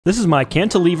This is my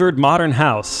cantilevered modern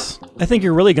house. I think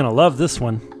you're really gonna love this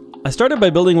one. I started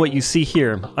by building what you see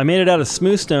here. I made it out of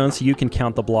smooth stone so you can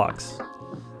count the blocks.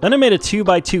 Then I made a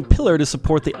 2x2 pillar to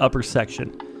support the upper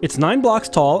section. It's 9 blocks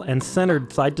tall and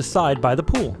centered side to side by the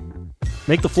pool.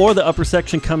 Make the floor of the upper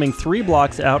section coming 3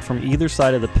 blocks out from either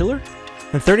side of the pillar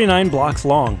and 39 blocks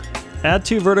long. Add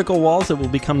 2 vertical walls that will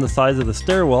become the size of the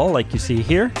stairwell like you see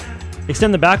here.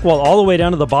 Extend the back wall all the way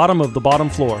down to the bottom of the bottom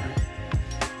floor.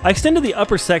 I extended the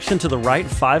upper section to the right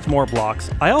 5 more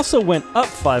blocks. I also went up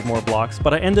 5 more blocks,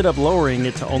 but I ended up lowering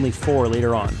it to only 4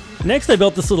 later on. Next, I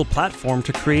built this little platform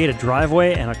to create a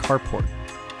driveway and a carport.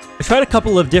 I tried a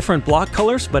couple of different block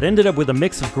colors, but ended up with a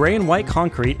mix of gray and white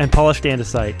concrete and polished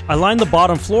andesite. I lined the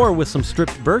bottom floor with some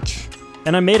stripped birch,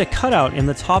 and I made a cutout in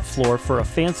the top floor for a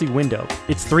fancy window.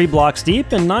 It's 3 blocks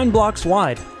deep and 9 blocks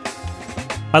wide.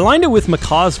 I lined it with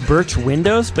McCaw's birch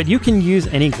windows, but you can use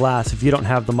any glass if you don't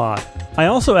have the mod. I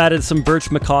also added some birch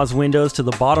McCaw's windows to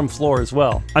the bottom floor as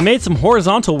well. I made some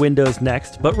horizontal windows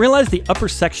next, but realized the upper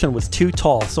section was too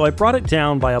tall, so I brought it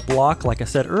down by a block like I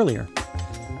said earlier.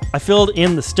 I filled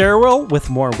in the stairwell with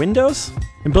more windows,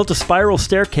 and built a spiral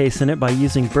staircase in it by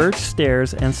using birch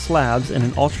stairs and slabs in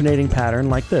an alternating pattern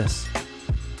like this.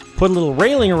 Put a little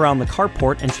railing around the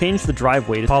carport and changed the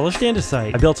driveway to polished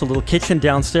andesite. I built a little kitchen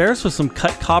downstairs with some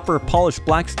cut copper, polished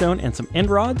blackstone, and some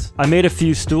end rods. I made a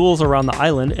few stools around the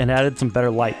island and added some better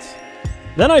lights.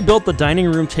 Then I built the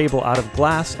dining room table out of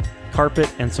glass,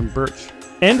 carpet, and some birch.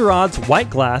 End rods, white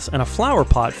glass, and a flower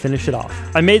pot finish it off.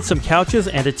 I made some couches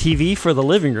and a TV for the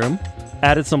living room,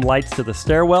 added some lights to the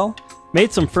stairwell,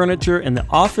 made some furniture in the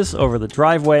office over the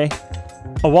driveway.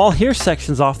 A wall here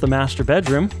sections off the master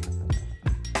bedroom.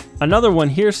 Another one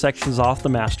here sections off the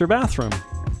master bathroom.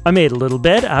 I made a little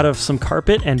bed out of some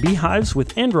carpet and beehives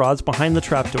with end rods behind the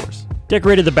trapdoors.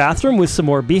 Decorated the bathroom with some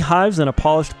more beehives and a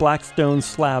polished black stone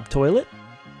slab toilet.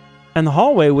 And the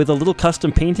hallway with a little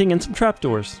custom painting and some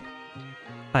trapdoors.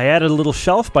 I added a little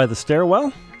shelf by the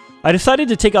stairwell. I decided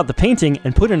to take out the painting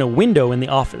and put in a window in the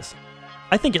office.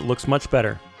 I think it looks much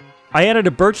better. I added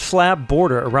a birch slab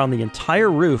border around the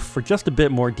entire roof for just a bit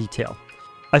more detail.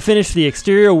 I finished the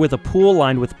exterior with a pool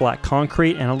lined with black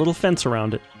concrete and a little fence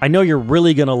around it. I know you're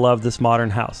really gonna love this modern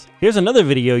house. Here's another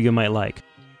video you might like.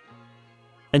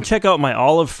 And check out my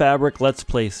olive fabric Let's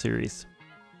Play series.